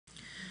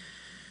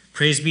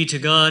Praise be to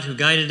God who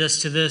guided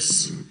us to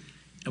this,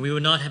 and we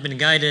would not have been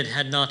guided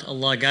had not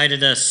Allah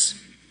guided us.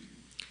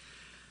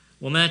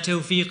 وَمَا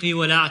تَوْفِيقِي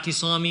وَلَا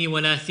اعْتِصَامِي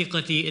وَلَا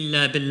ثِقَتِي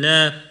إِلَّا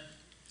بِاللَّهِ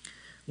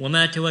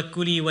وَمَا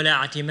تَوَكُّلِي وَلَا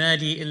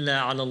اعْتِمَادِي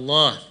إِلَّا عَلَى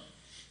اللَّهِ.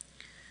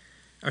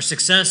 Our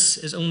success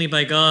is only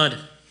by God.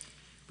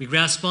 We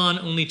grasp on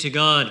only to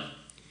God,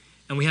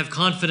 and we have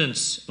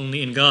confidence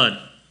only in God.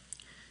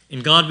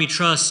 In God we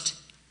trust,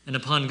 and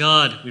upon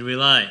God we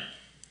rely.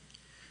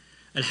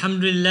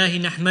 Alhamdulillah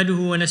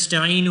nahmaduhu wa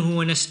nasta'inuhu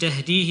wa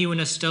nastahdihi wa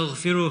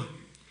nastaghfiruh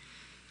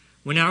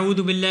wa na'udhu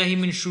billahi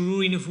min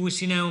shururi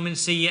nufusina wa min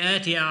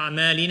sayyiati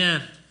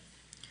a'malina.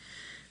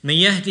 Man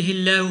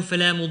yahdihillahu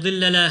fala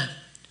mudilla lahu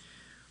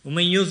wa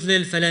man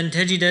yudlil falan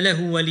tajida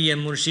lahu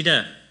waliyan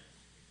murshida.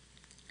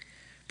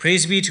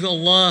 Praise be to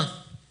Allah.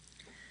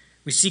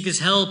 We seek His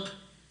help,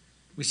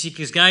 we seek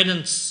His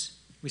guidance,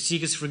 we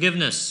seek His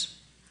forgiveness.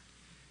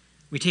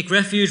 We take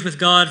refuge with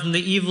God from the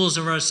evils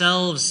of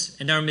ourselves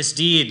and our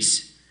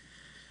misdeeds.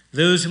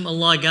 Those whom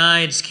Allah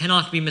guides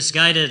cannot be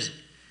misguided,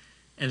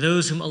 and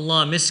those whom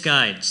Allah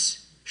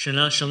misguides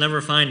shall never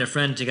find a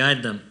friend to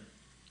guide them.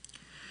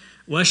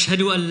 وَأَشْهَدُ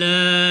أَن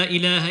لَا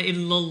إِلَهَ إِلَّا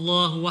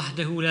اللَّهُ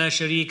وَحْدَهُ لَا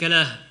شَرِيكَ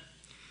لَهُ.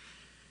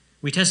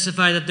 We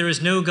testify that there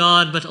is no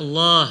God but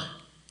Allah,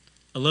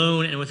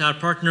 alone and without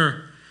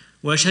partner.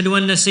 وَأَشْهَدُ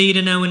أَنَّ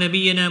سَيِّدَنَا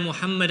وَنَبِيَّنَا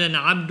مُحَمَّدًا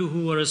عَبْدُهُ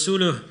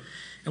وَرَسُولُهُ.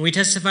 And we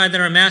testify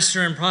that our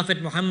Master and Prophet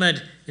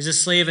Muhammad is a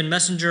slave and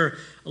messenger.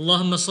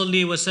 Allahumma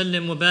salli wa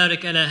sallim wa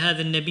barik ala hadha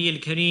al-nabiy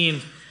al-kareem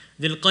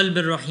dhil qalb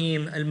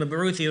al-rahim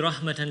al-mab'uthi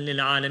rahmatan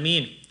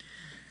lil-alameen.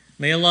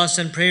 May Allah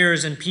send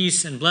prayers and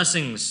peace and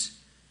blessings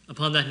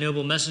upon that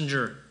noble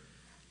messenger,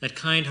 that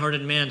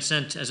kind-hearted man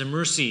sent as a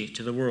mercy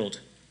to the world.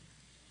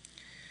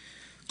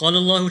 قال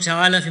الله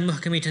تعالى في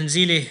محكم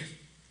تنزيله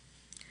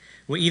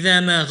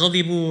وإذا ما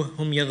غضبوا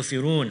هم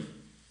يغفرون.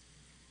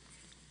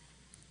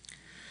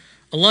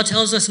 Allah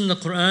tells us in the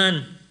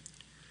Quran,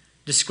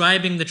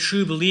 describing the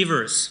true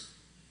believers,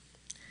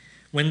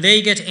 when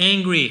they get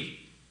angry,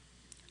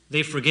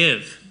 they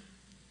forgive.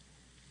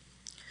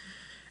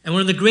 And one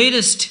of the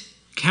greatest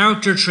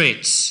character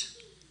traits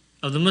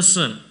of the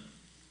Muslim,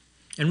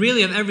 and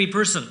really of every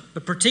person,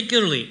 but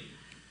particularly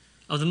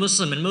of the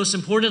Muslim, and most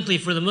importantly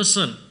for the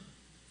Muslim,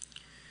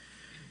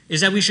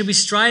 is that we should be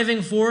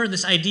striving for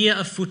this idea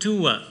of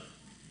futuwa,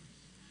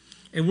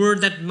 a word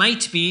that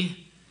might be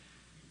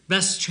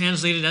best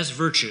translated as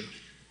virtue.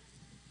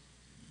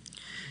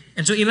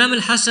 And so Imam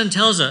al-Hasan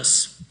tells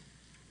us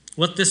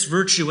what this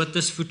virtue, what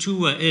this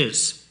futuwa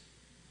is.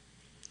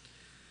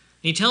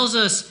 He tells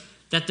us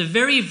that the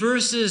very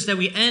verses that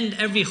we end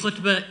every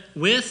khutbah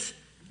with,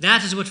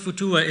 that is what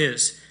futuwa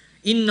is.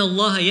 إِنَّ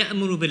اللَّهَ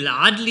يَأْمُرُ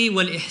بِالْعَدْلِ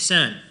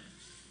وَالْإِحْسَانِ.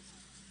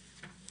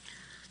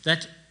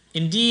 That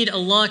indeed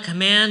Allah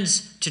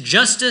commands to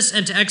justice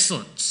and to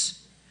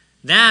excellence.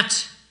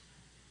 That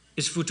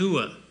is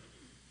futuwa.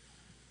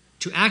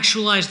 To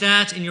actualize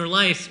that in your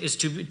life is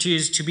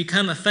to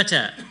become a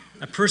fata,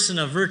 a person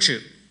of virtue.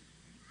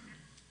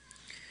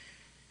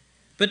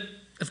 But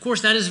of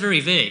course that is very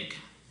vague,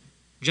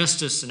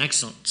 justice and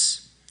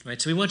excellence.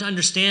 Right? So we want to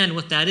understand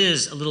what that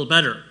is a little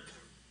better.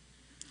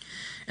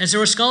 And so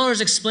our scholars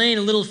explain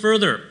a little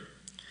further.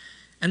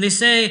 And they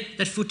say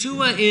that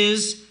futuwa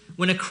is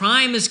when a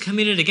crime is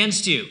committed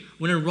against you,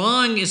 when a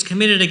wrong is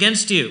committed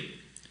against you,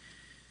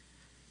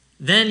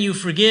 then you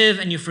forgive,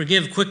 and you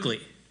forgive quickly.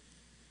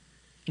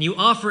 And you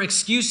offer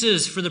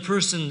excuses for the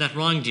person that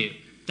wronged you.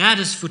 That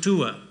is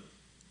futuwa.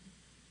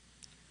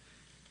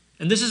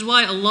 And this is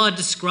why Allah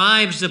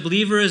describes the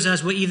believers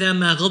as وَإِذَا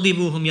مَا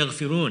غَضِبُوا هُمْ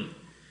يَغْفِرُونَ.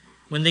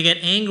 When they get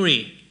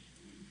angry,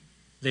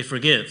 they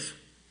forgive.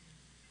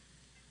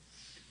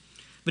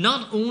 But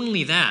not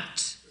only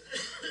that,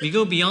 we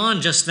go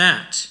beyond just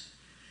that.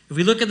 If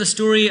we look at the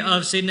story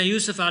of Sayyidina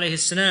Yusuf alayhi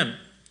salam,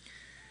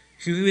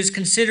 who is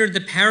considered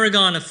the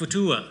paragon of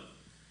futuwa,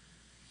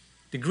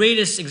 the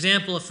greatest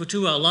example of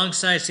futuwa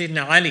alongside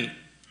Sayyidina Ali.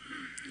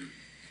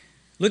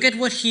 Look at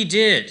what he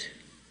did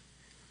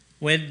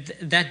when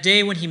that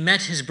day when he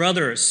met his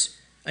brothers,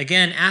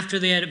 again after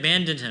they had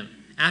abandoned him,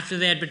 after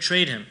they had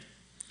betrayed him.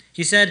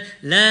 He said,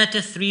 لا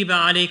تثريب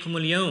عليكم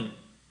اليوم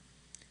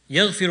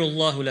يغفر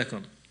الله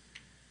لكم.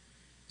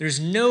 There's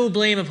no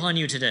blame upon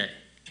you today.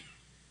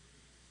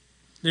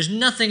 There's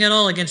nothing at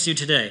all against you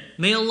today.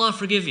 May Allah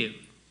forgive you.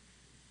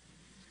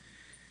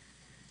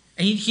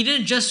 And he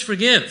didn't just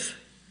forgive,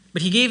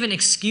 but he gave an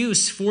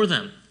excuse for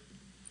them.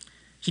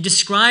 He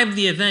described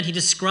the event. He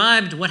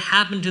described what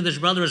happened to his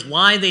brothers,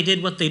 why they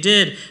did what they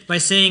did, by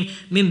saying,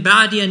 "Min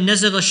ba'di an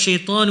nazagha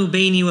ash-shaytanu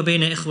bayni wa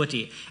bayna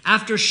ikhwati."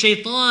 After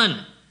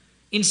shaitan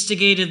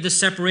instigated the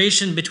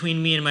separation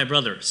between me and my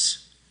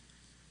brothers.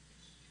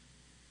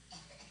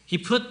 He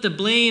put the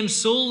blame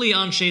solely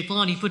on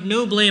shaitan. He put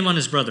no blame on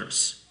his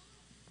brothers.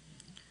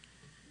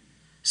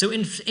 So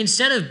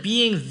instead of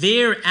being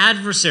their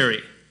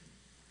adversary,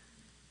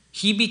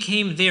 he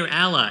became their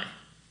ally.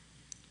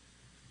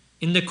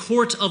 In the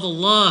court of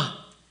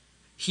Allah,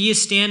 he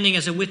is standing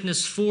as a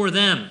witness for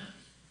them,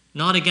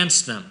 not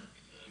against them.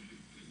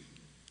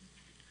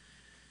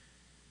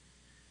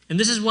 And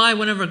this is why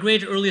one of our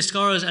great early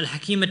scholars,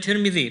 Al-Hakim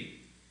al-Tirmidhi,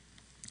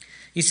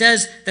 he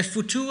says that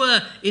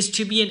futuwa is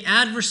to be an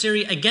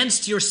adversary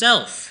against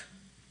yourself,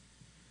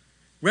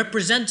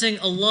 representing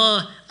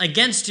Allah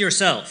against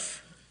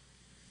yourself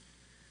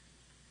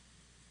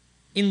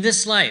in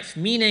this life,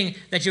 meaning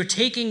that you're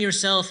taking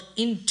yourself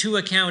into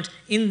account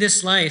in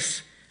this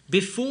life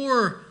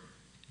before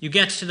you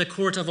get to the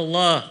court of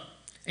Allah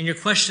and you're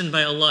questioned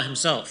by Allah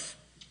Himself.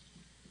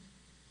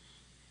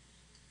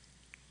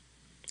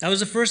 That was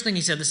the first thing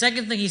he said. The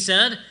second thing he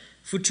said,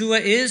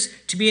 futuwa is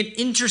to be an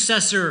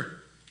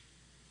intercessor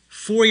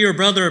for your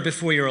brother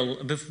before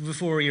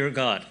your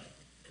God.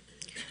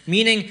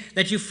 Meaning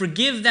that you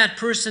forgive that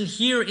person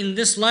here in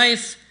this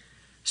life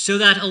so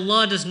that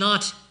Allah does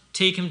not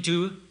take him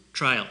to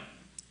trial,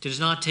 does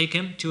not take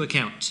him to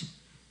account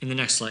in the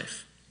next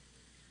life.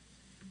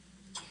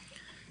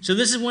 So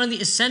this is one of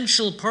the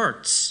essential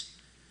parts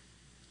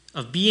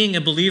of being a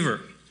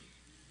believer.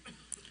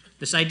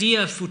 This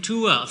idea of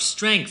futuwa, of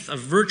strength, of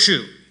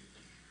virtue.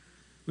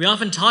 We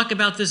often talk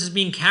about this as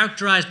being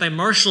characterized by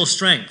martial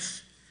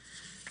strength.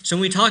 So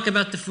when we talk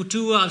about the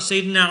futuwa of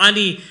Sayyidina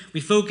Ali, we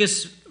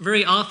focus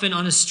very often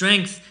on his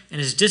strength and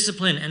his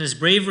discipline and his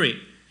bravery.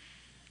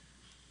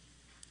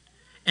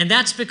 And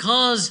that's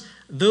because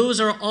those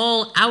are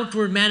all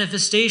outward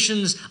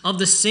manifestations of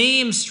the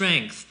same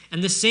strength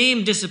and the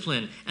same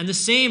discipline and the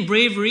same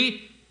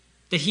bravery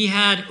that he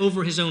had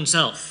over his own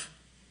self.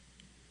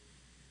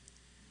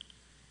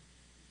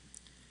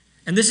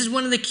 And this is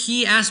one of the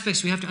key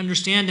aspects we have to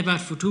understand about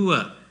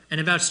futuwa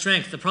and about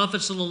strength. The Prophet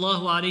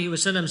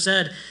ﷺ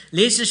said,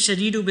 لَيْسَ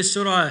الشَّدِيدُ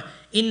بِالسُّرْعَةِ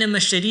إِنَّمَا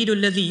الشَّدِيدُ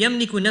الَّذِي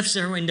يَمْلِكُ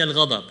نَفْسَهُ عِنْدَ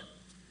الْغَضَبِ.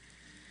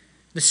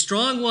 The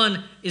strong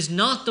one is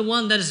not the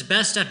one that is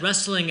best at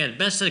wrestling, at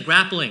best at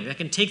grappling, that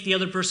can take the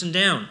other person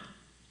down.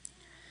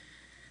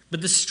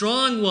 But the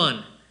strong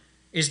one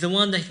is the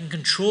one that can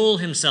control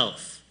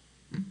himself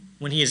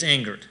when he is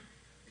angered.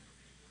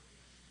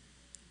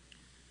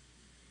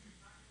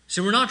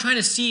 So we're not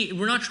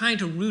trying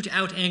to root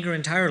out anger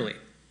entirely.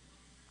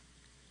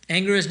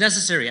 Anger is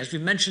necessary, as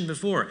we've mentioned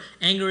before.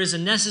 Anger is a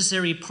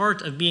necessary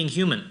part of being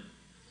human.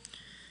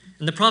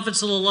 And the Prophet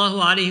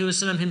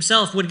ﷺ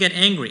himself would get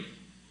angry.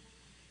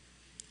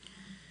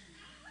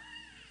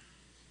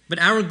 But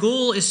our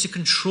goal is to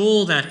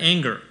control that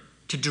anger,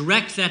 to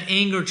direct that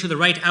anger to the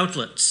right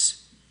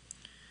outlets.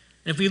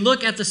 And if we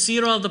look at the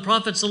seerah of the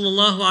Prophet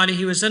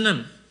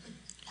ﷺ,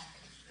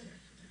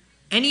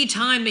 any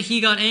time that he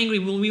got angry,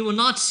 we will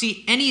not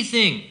see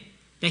anything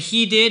that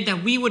he did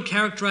that we would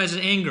characterize as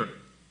anger.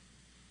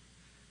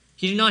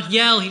 He did not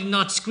yell, he did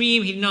not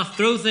scream, he did not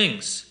throw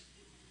things.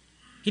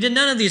 He did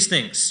none of these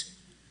things.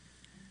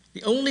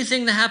 The only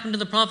thing that happened to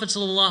the Prophet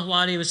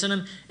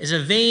ﷺ is a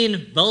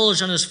vein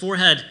bulged on his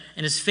forehead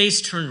and his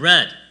face turned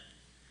red.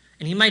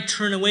 And he might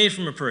turn away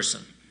from a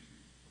person.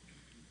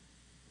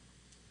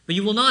 But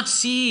you will not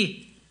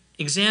see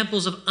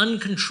examples of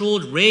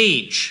uncontrolled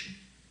rage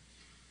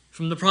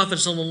from the Prophet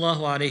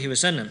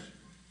ﷺ.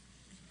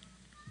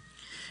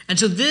 And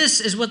so this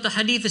is what the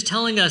hadith is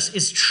telling us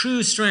is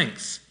true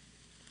strength.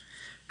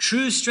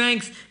 True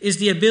strength is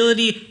the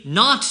ability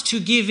not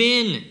to give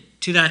in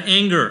to that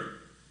anger.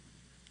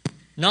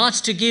 Not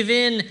to give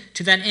in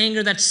to that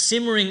anger that's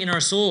simmering in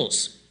our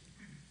souls.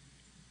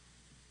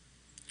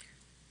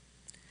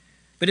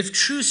 But if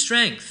true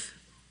strength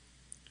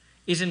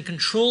is in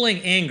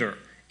controlling anger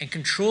and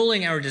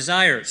controlling our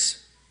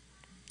desires,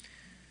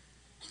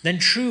 then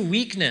true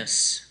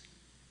weakness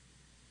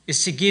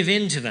is to give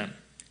in to them,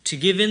 to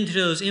give in to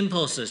those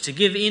impulses, to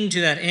give in to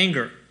that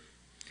anger.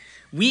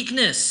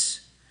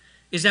 Weakness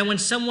is that when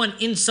someone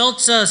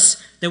insults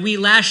us, that we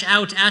lash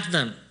out at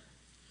them.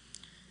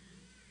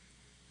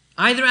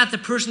 Either at the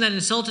person that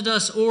insulted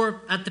us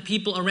or at the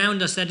people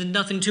around us that did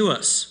nothing to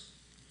us.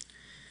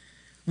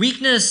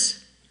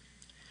 Weakness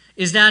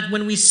is that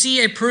when we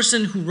see a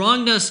person who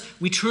wronged us,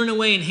 we turn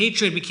away in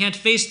hatred. We can't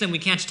face them. We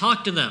can't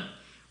talk to them.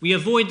 We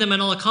avoid them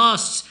at all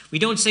costs. We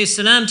don't say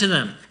salam to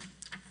them.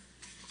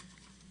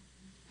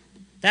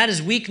 That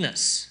is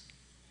weakness.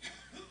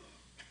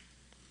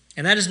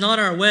 And that is not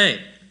our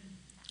way.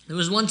 There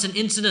was once an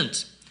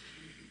incident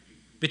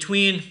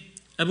between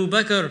Abu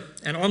Bakr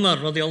and Umar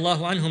radiallahu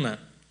anhuma,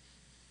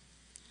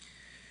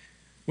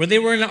 where they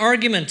were in an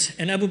argument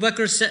and Abu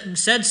Bakr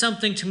said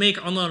something to make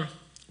Umar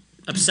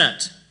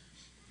upset.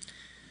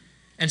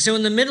 And so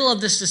in the middle of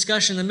this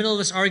discussion, in the middle of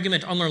this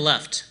argument, Umar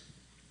left.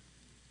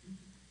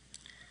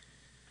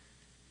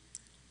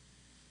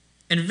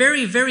 And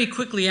very, very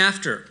quickly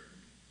after,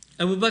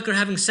 Abu Bakr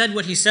having said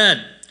what he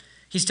said,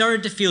 he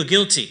started to feel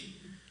guilty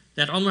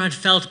that Umar had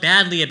felt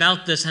badly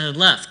about this and had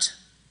left.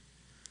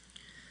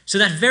 So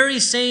that very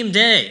same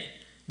day,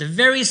 the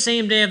very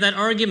same day of that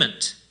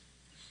argument,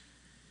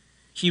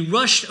 he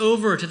rushed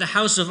over to the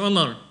house of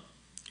Umar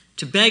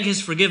to beg his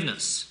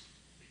forgiveness.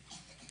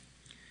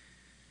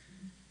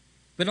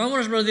 But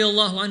Umar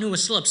radiallahu anhu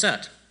was still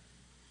upset.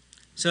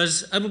 So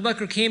as Abu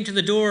Bakr came to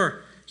the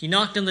door, he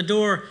knocked on the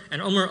door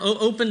and Umar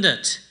opened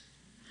it.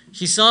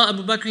 He saw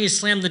Abu Bakr, he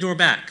slammed the door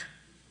back,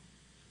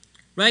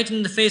 right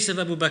in the face of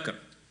Abu Bakr.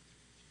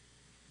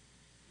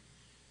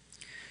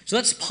 So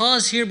let's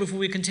pause here before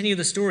we continue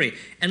the story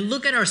and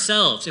look at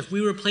ourselves if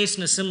we were placed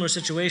in a similar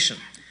situation.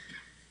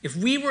 If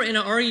we were in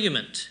an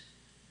argument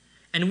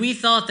and we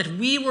thought that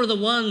we were the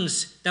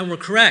ones that were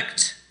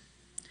correct,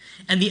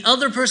 and the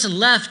other person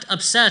left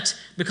upset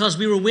because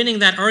we were winning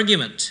that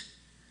argument,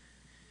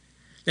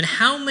 then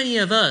how many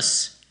of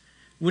us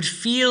would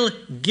feel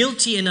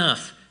guilty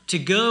enough to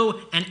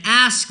go and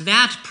ask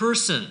that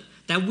person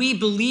that we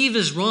believe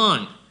is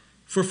wrong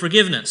for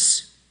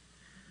forgiveness,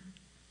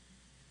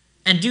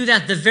 and do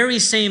that the very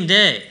same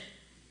day?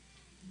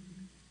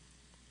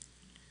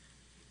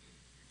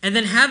 And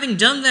then having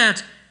done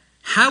that,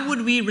 how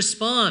would we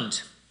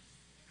respond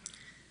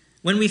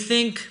when we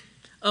think,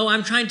 oh,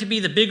 I'm trying to be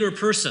the bigger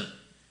person,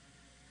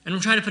 and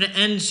I'm trying to put an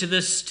end to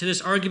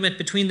this argument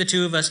between the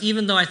two of us,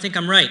 even though I think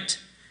I'm right?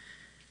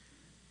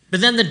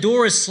 But then the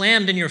door is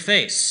slammed in your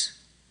face.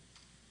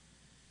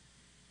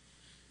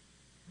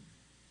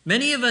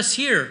 Many of us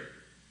here,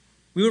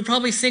 we would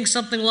probably think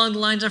something along the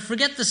lines of,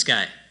 forget this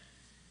guy.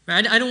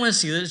 I don't want to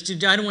see this.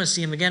 I don't want to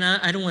see him again.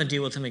 I don't want to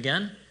deal with him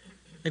again.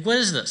 Like, what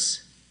is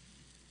this?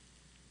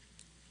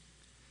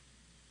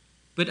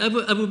 But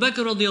Abu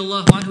Bakr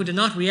radiallahu anhu did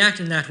not react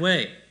in that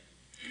way.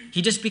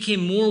 He just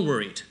became more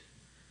worried.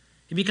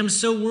 He becomes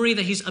so worried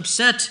that he's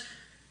upset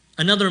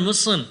another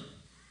Muslim.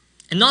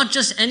 And not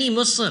just any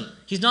Muslim.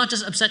 He's not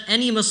just upset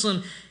any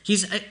Muslim.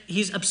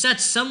 He's upset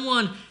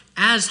someone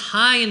as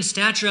high in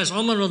stature as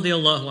Umar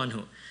radiallahu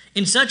anhu,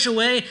 in such a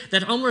way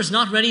that Umar is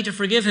not ready to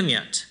forgive him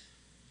yet.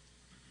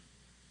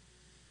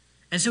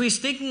 And so he's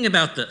thinking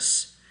about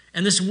this.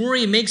 And this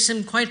worry makes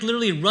him quite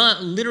literally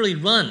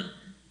run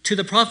to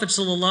the Prophet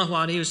sallallahu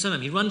alaihi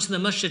wasallam. He runs to the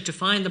masjid to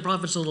find the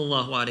Prophet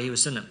sallallahu alaihi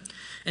wasallam.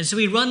 And so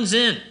he runs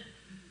in,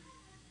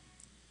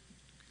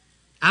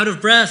 out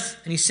of breath,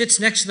 and he sits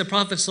next to the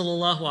Prophet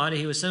sallallahu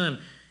alaihi wasallam,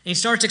 and he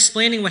starts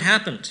explaining what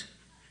happened.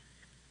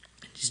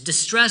 His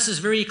distress is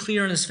very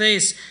clear on his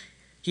face.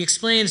 He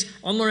explains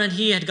Umar and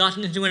he had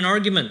gotten into an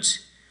argument,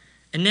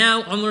 and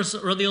now Umar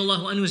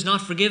radiallahu anhu is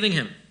not forgiving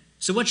him.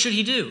 So what should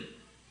he do?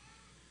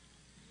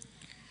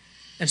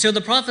 And so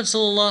the Prophet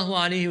sallallahu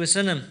alaihi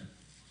wasallam,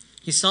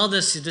 he saw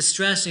this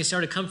distress and he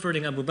started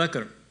comforting Abu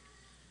Bakr.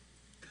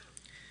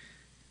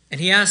 And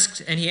he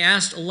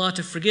asked Allah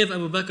to forgive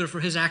Abu Bakr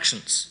for his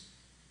actions.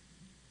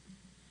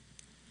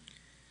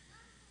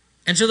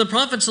 And so the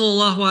Prophet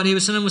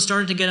ﷺ was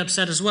starting to get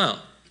upset as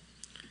well,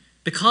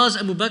 because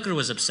Abu Bakr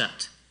was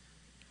upset.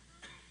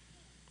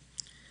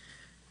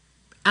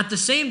 At the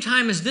same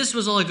time as this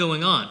was all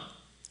going on,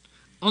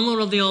 Umar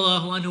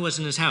radiallahu anhu was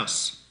in his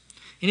house,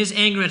 and his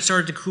anger had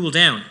started to cool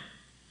down.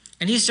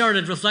 And he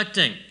started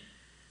reflecting,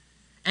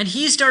 and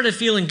he started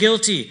feeling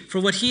guilty for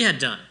what he had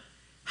done.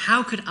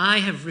 How could I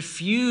have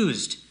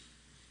refused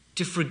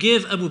to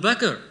forgive Abu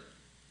Bakr?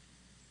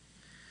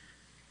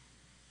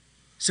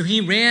 So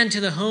he ran to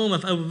the home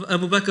of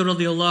Abu Bakr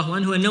radiallahu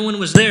anhu, and no one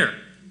was there.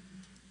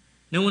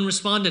 No one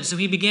responded, so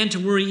he began to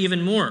worry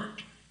even more.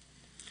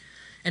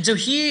 And so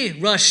he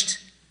rushed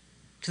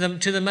to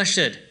the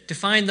masjid to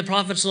find the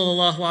Prophet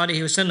sallallahu alaihi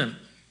wasallam.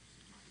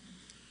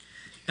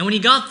 And when he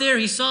got there,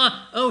 he saw,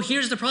 oh,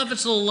 here's the Prophet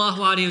sallallahu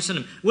alaihi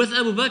wasallam with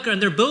Abu Bakr, and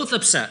they're both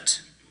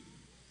upset.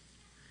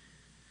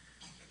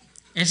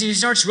 And so he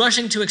starts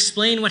rushing to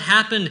explain what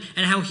happened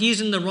and how he's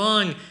in the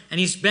wrong, and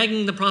he's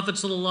begging the Prophet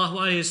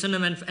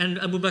ﷺ and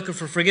Abu Bakr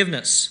for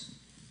forgiveness.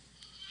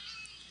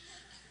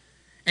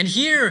 And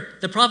here,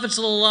 the Prophet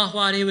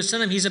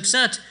ﷺ, he's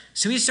upset,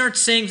 so he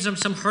starts saying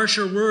some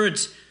harsher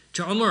words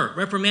to Umar,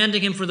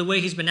 reprimanding him for the way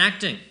he's been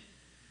acting,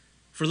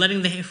 for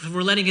letting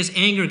his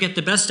anger get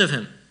the best of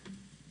him.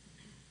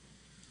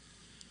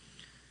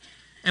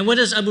 And what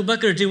does Abu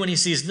Bakr do when he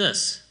sees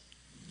this?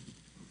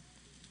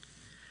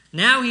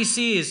 Now he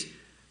sees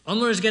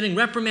Umar is getting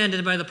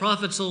reprimanded by the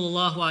Prophet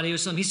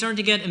ﷺ. He's starting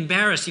to get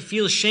embarrassed. He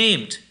feels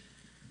shamed.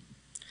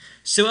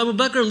 So Abu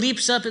Bakr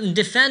leaps up in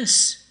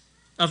defense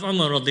of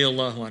Umar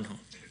radiallahu anhu.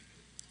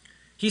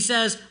 He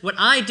says, what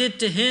I did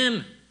to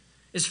him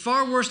is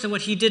far worse than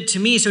what he did to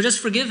me, so just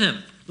forgive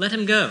him. Let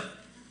him go.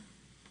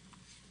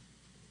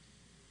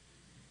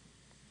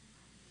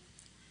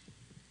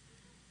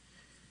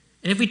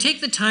 And if we take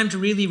the time to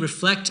really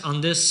reflect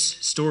on this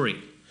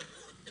story,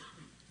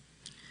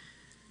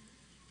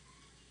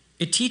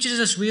 it teaches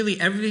us really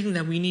everything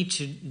that we need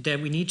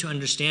to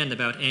understand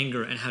about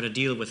anger and how to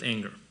deal with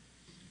anger.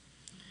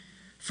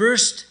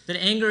 First, that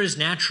anger is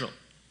natural,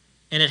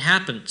 and it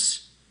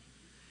happens.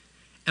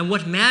 And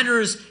what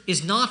matters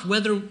is not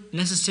whether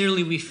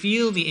necessarily we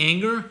feel the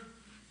anger,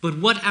 but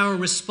what our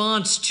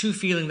response to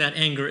feeling that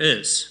anger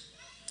is,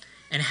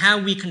 and how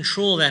we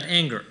control that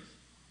anger.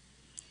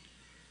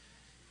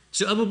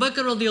 So Abu Bakr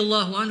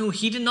radiallahu anhu,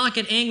 he did not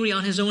get angry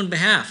on his own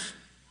behalf.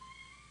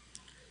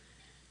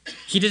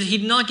 He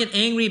did not get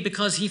angry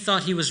because he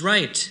thought he was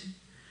right.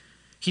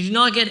 He did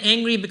not get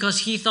angry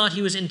because he thought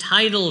he was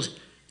entitled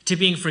to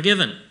being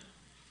forgiven.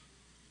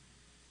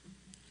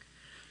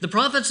 The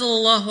Prophet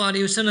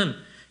ﷺ,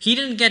 he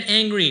didn't get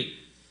angry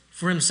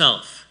for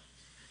himself.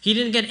 He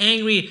didn't get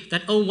angry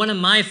that, oh, one of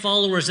my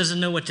followers doesn't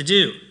know what to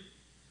do.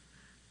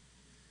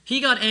 He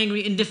got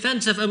angry in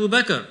defense of Abu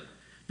Bakr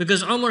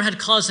because Umar had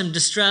caused him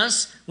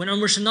distress when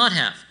Umar should not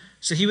have.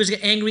 So he was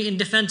angry in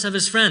defense of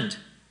his friend.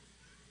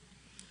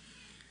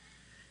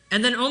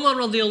 And then Umar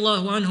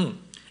radiallahu anhu,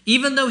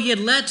 even though he had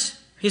let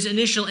his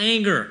initial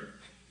anger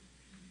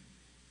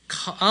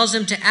cause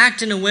him to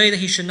act in a way that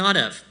he should not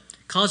have,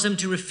 cause him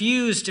to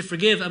refuse to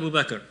forgive Abu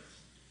Bakr,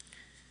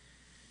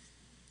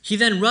 he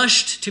then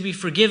rushed to be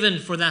forgiven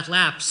for that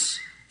lapse,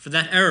 for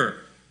that error.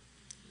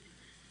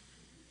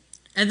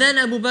 And then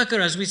Abu Bakr,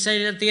 as we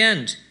said at the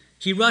end,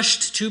 he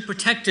rushed to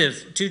protect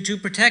and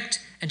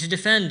to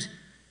defend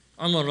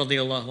Umar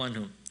radiallahu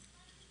anhu.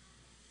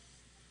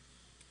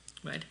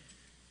 Right?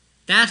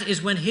 That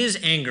is when his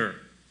anger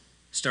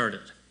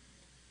started.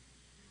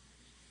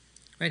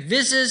 Right?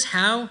 This is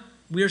how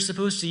we are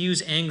supposed to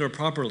use anger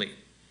properly.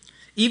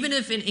 Even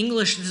if in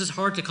English this is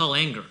hard to call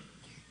anger.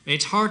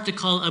 It's hard to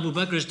call Abu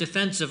Bakr's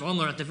defense of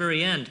Umar at the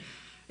very end.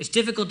 It's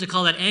difficult to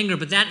call that anger,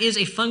 but that is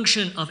a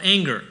function of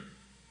anger.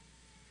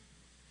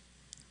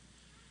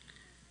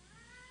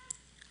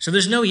 So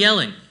there's no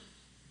yelling,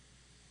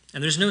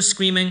 and there's no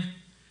screaming,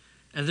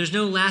 and there's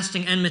no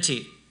lasting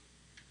enmity.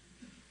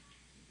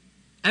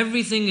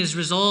 Everything is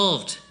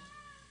resolved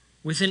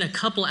within a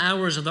couple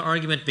hours of the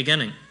argument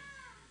beginning.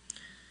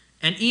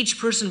 And each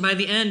person by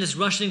the end is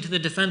rushing to the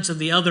defense of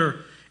the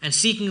other and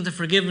seeking the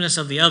forgiveness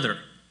of the other.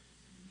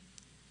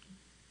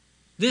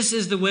 This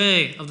is the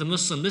way of the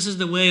Muslim. This is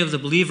the way of the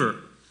believer.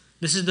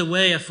 This is the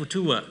way of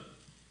futuwah.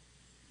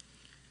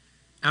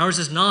 Ours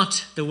is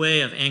not the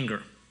way of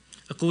anger.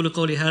 أقول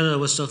قولي هذا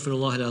واستغفر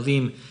الله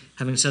العظيم.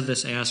 Having said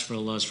this, I ask for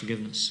Allah's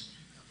forgiveness.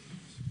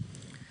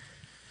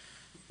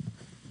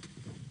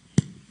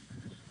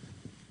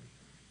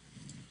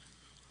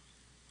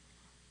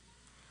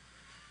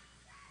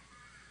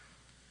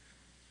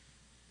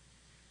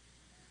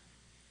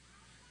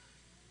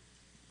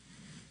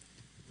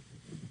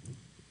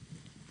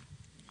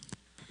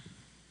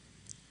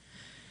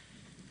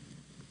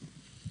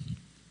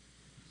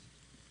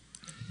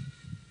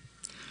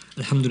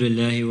 الحمد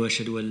لله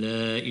وأشهد أن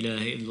لا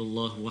إله إلا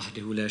الله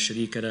وحده لا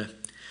شريك له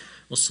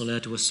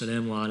والصلاة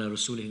والسلام على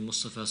رسوله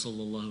المصطفى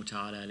صلى الله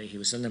تعالى عليه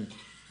وسلم.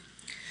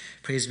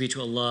 Praise be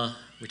to Allah.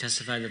 We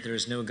testify that there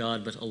is no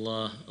God but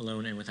Allah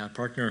alone and without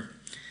partner.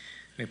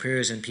 May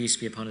prayers and peace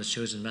be upon His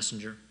chosen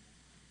messenger.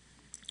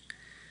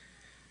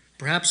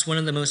 Perhaps one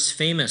of the most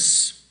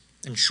famous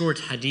and short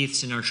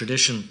hadiths in our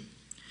tradition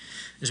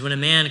is when a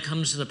man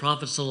comes to the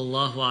Prophet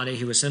sallallahu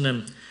alaihi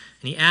wasallam and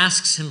he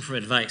asks him for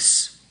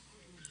advice.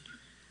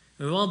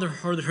 We've all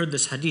heard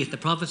this hadith. The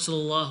Prophet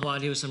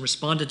ﷺ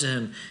responded to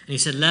him and he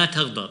said, "La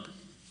taghdab."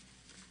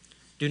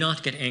 Do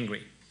not get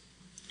angry.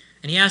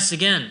 And he asked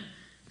again.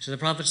 So the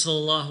Prophet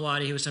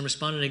ﷺ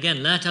responded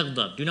again, "La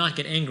taghdab." Do not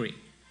get angry.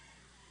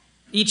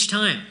 Each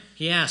time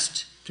he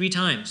asked 3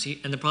 times,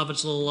 and the Prophet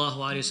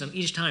ﷺ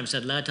each time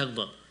said, "La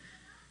taghdab."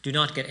 Do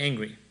not get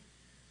angry.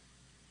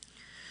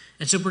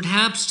 And so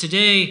perhaps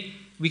today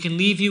we can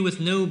leave you with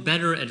no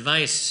better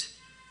advice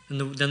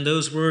than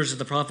those words of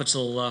the Prophet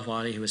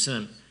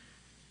ﷺ.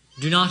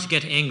 Do not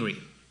get angry.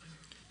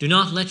 Do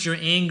not let your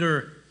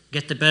anger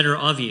get the better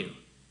of you.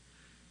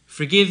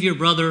 Forgive your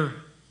brother,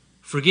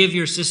 forgive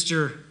your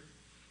sister,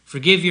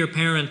 forgive your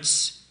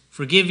parents,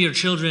 forgive your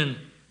children,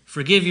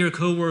 forgive your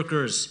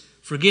co-workers,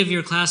 forgive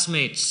your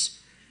classmates,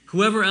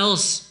 whoever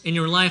else in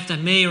your life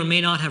that may or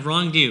may not have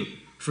wronged you,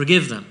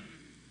 forgive them.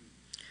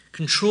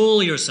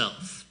 Control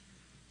yourself.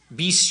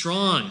 Be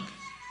strong.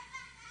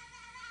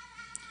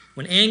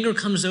 When anger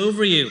comes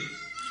over you,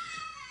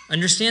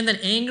 understand that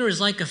anger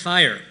is like a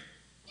fire.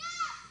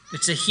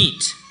 It's a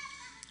heat.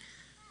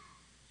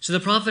 So the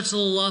Prophet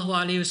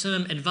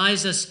ﷺ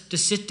advised us to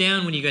sit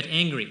down when you get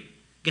angry.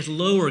 Get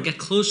lower, get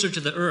closer to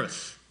the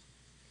earth.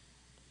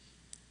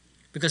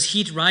 Because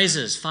heat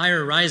rises,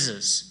 fire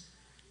rises.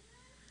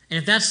 And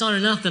if that's not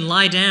enough, then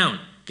lie down.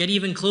 Get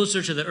even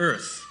closer to the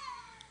earth.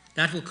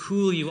 That will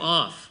cool you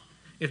off.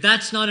 If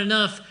that's not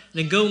enough,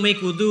 then go make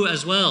wudu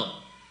as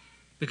well.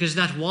 Because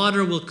that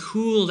water will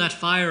cool that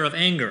fire of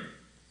anger.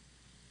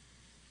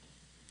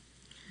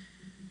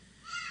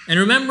 And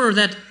remember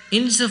that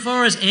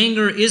insofar as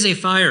anger is a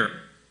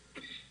fire,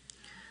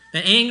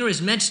 that anger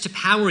is meant to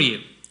power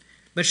you.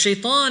 But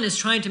shaitan is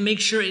trying to make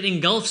sure it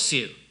engulfs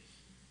you.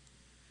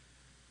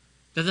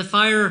 That the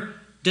fire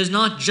does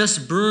not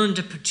just burn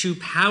to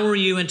power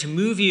you and to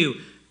move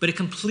you, but it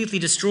completely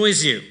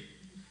destroys you.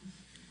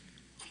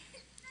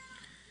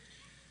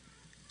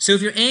 So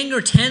if your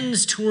anger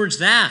tends towards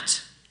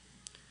that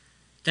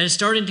is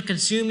starting to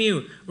consume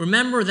you,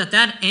 remember that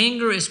that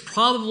anger is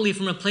probably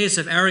from a place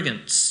of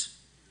arrogance.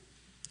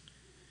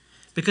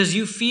 Because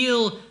you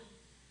feel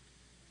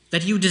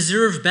that you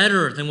deserve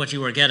better than what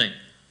you are getting.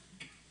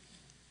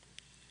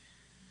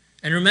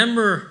 And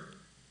remember,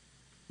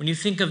 when you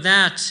think of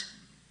that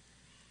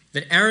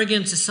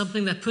arrogance is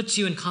something that puts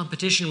you in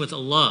competition with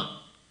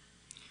Allah.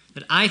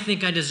 That I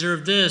think I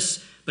deserve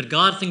this, but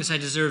God thinks I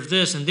deserve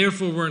this, and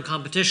therefore we're in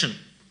competition.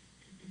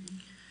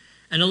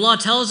 And Allah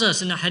tells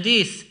us in a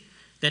hadith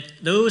that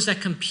those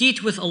that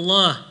compete with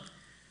Allah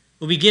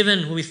will be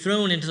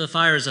thrown into the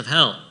fires of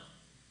hell.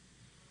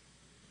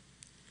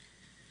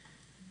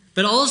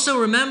 But also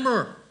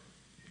remember,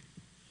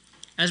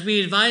 as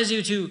we advise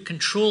you to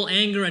control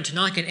anger and to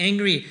not get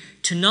angry,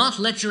 to not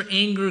let your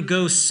anger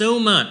go so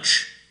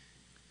much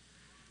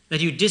that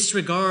you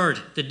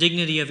disregard the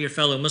dignity of your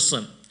fellow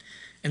Muslim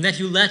and that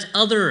you let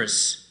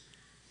others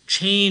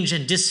change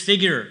and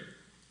disfigure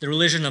the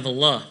religion of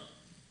Allah.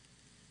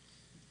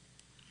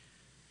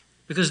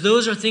 Because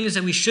those are things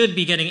that we should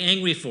be getting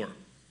angry for.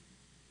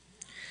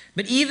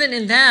 But even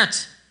in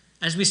that,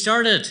 as we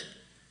started,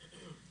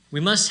 we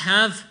must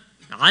have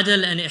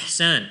adl and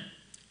ihsan,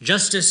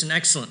 justice and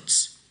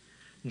excellence.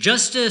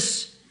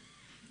 Justice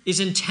is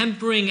in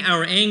tempering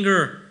our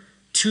anger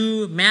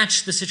to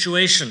match the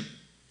situation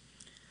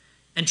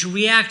and to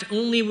react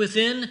only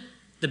within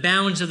the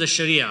bounds of the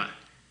Sharia,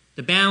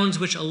 the bounds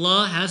which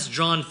Allah has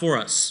drawn for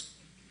us.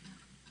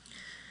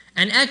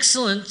 And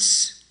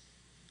excellence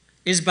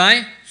is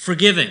by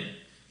forgiving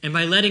and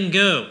by letting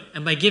go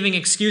and by giving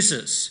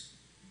excuses.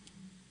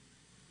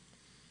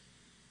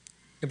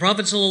 The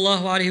Prophet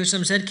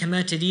ﷺ said,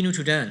 "Kama tadinu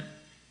tudan."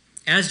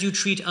 As you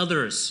treat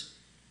others,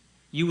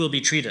 you will be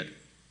treated.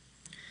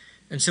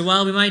 And so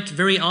while we might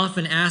very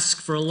often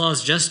ask for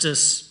Allah's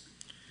justice,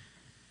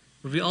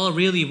 what we all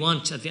really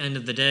want at the end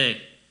of the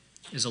day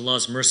is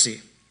Allah's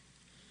mercy.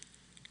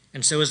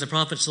 And so as the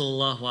Prophet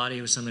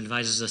ﷺ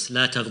advises us,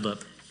 "La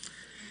taghdab."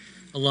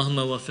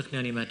 Allahumma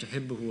wafiqna lima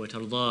tuhibbuhu wa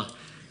tardah.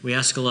 We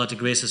ask Allah to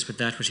grace us with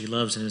that which He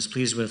loves and is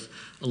pleased with.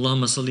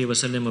 Allahumma salli wa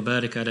sallim wa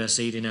barik ala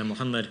Sayyidina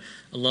Muhammad.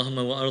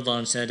 Allahumma wa arda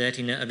an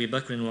sadatina Abi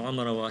Bakr wa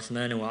Umar wa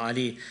Uthman wa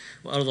Ali.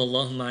 Wa arda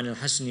Allahumma an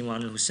al-Hasan wa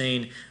an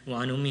al-Husayn wa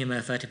an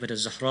ummihima Fatimat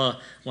al-Zahra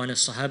wa an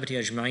al-Sahabati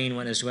ajma'in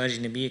wa an azwaj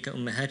nabiyyika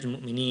ummahat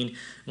al-mu'minin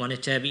wa an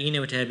al-tabi'ina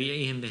wa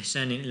tabi'ihim bi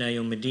ihsanin ila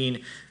yawm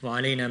ad-din wa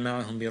alayna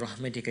ma'ahum bi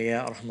rahmatika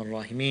ya arhamar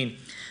rahimin.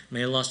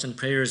 May Allah send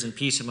prayers and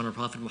peace upon our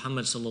Prophet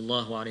Muhammad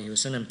sallallahu alayhi wa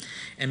sallam,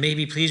 and may He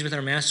be pleased with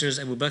our masters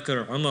Abu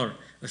Bakr, Umar,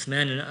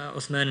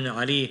 Uthman and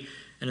Ali,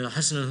 and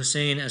Al-Hasan and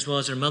Hussein, as well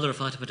as their mother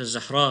Fatima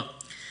al-Zahra,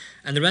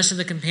 and the rest of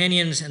the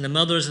companions and the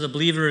mothers of the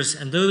believers,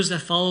 and those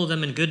that follow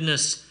them in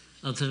goodness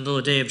until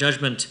the day of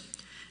judgment.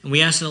 And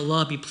we ask that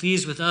Allah be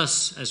pleased with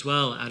us as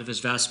well out of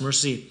His vast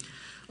mercy.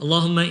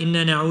 Allahumma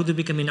inna na'udhu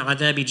bika min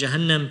adhabi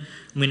jahannam,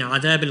 min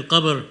adhab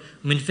al-qabr,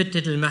 min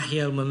fitnat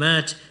al-mahya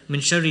al-mamat, min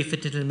sharri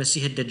fitnat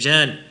al-masih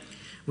al-dajjal.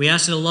 We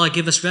ask that Allah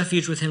give us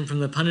refuge with Him from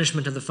the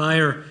punishment of the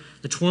fire,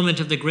 the torment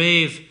of the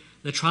grave,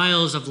 the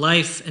trials of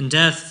life and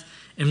death,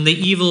 and the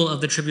evil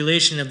of the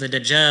tribulation of the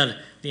Dajjal,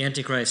 the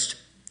Antichrist.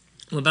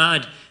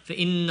 وبعد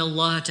فإن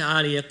الله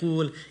تعالى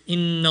يقول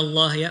إن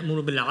الله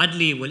يأمر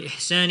بالعدل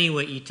والإحسان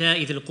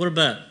وإيتاء ذي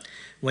القربى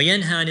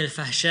وينهى عن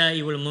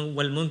الفحشاء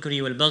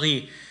والمنكر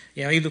والبغي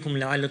يعظكم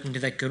لعلكم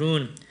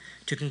تذكرون.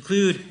 To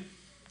conclude,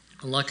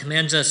 Allah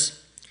commands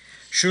us,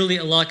 surely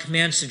Allah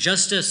commands to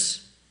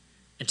justice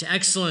and to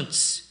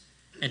excellence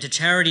and to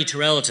charity to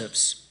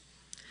relatives.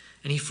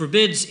 And He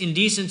forbids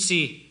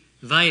indecency,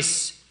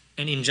 vice,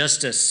 and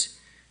injustice.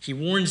 He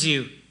warns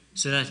you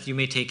so that you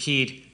may take heed.